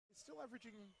still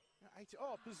averaging 80.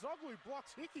 Oh, Bazoglu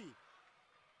blocks Hickey.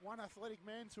 One athletic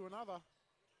man to another.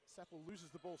 Sapple loses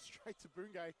the ball straight to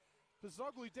Bungay.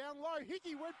 Bazoglu down low.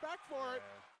 Hickey went back for it.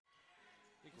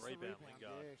 Big rebound,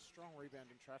 Lingard. Yeah, strong rebound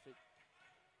in traffic.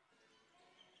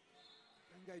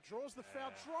 Bungay draws the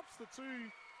foul, drops the two.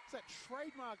 It's that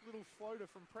trademark little floater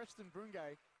from Preston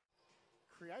Bungay.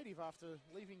 Creative after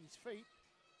leaving his feet.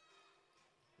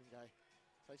 Bungay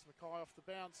takes Mackay off the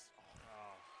bounce.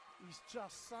 Oh, he's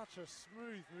just such a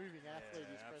smooth moving athlete,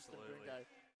 is Preston Bungay.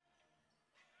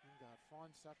 Lingard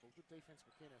finds Sapple. Good defense,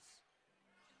 McInnes.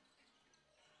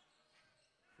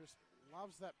 Chris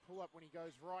loves that pull-up when he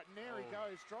goes right. And there he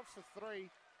goes. Drops the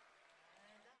three.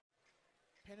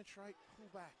 Penetrate, pull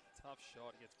back. Tough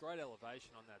shot. He gets great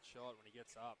elevation on that shot when he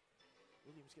gets up.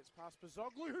 Williams gets past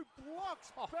Bazoglu, who blocks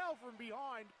Bell from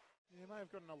behind. Yeah, may have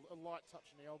gotten a light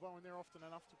touch in the elbow, and they're often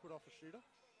enough to put off a shooter.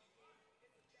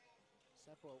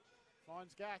 Sapwell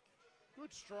finds Gack.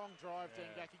 Good strong drive, Dan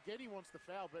Gack. Again, he wants the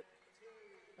foul, but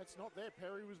that's not there.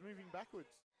 Perry was moving backwards.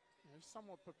 You know,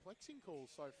 somewhat perplexing calls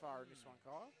so far in this one,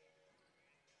 Kyle.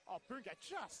 Oh, Bungay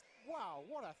just, wow,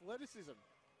 what athleticism.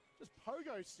 Just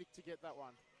pogo stick to get that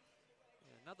one.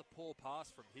 Yeah, another poor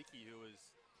pass from Hickey, who was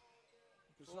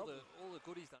all the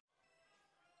goodies done.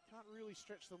 Can't really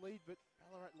stretch the lead, but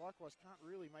Ballarat likewise can't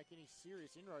really make any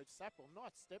serious inroads. Sapple,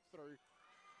 nice step through.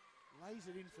 Lays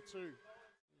it in for two.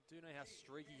 You do know how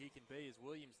streaky he can be as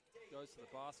Williams goes to the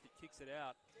basket, kicks it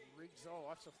out. Riggs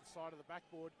off the side of the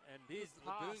backboard. And here's the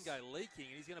Bungay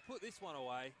leaking, and he's going to put this one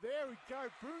away. There we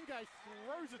go. Bungay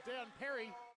throws it down.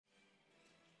 Perry.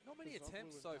 Not many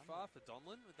attempts so far for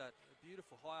Donlan with that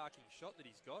beautiful high arcing shot that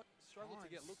he's got. Struggled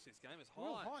to get looks this game as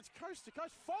Will Hines coast to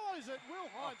coast follows it. Will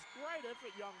Hines, great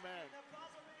effort, young man.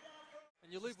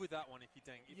 And you live with that one if you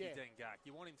dang Gack.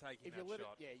 You want him taking that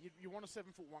shot. You want a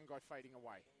 7'1" guy fading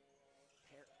away.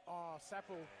 Oh,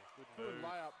 Sapple, good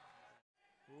layup.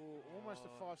 Ooh, almost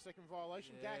a 5-second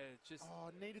violation. Gack,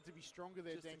 needed to be stronger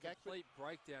there, Dan Gack. Just a complete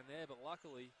breakdown there, but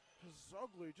luckily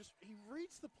Bazoglu he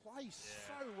reads the play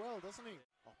so well, doesn't he?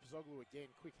 Oh, Bazoglu again,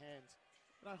 quick hands.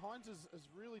 You know, Hines has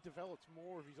really developed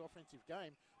more of his offensive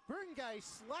game. Bungay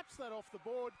slaps that off the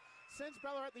board, sends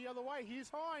Ballarat the other way. Here's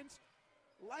Hines,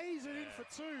 lays it in for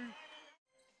two.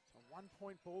 It's a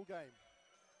 1-point ball game.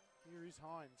 Here is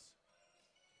Hines.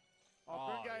 Oh,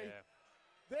 Bungay.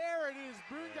 There it is,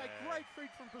 Bungay, great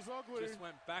feed from Bazoglu. Just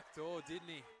went backdoor, didn't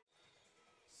he?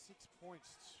 6 points,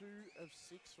 2 of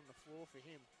 6 from the floor for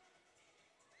him.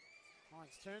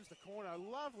 Hines turns the corner,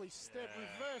 lovely step,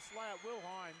 reverse layup, Will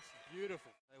Hines.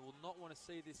 Beautiful. They will not want to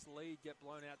see this lead get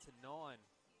blown out to 9.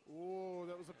 Oh,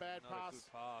 that was a bad pass. Not a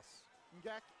good pass.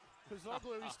 Gack,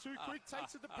 Bazoglu is too quick,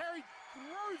 takes it to Perry,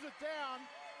 throws it down.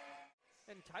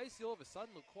 And Casey all of a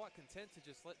sudden looked quite content to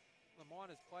just let the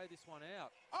Miners play this one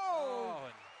out. Oh,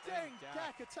 dang,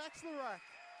 Gack attacks the rack.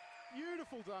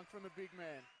 Beautiful dunk from the big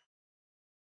man.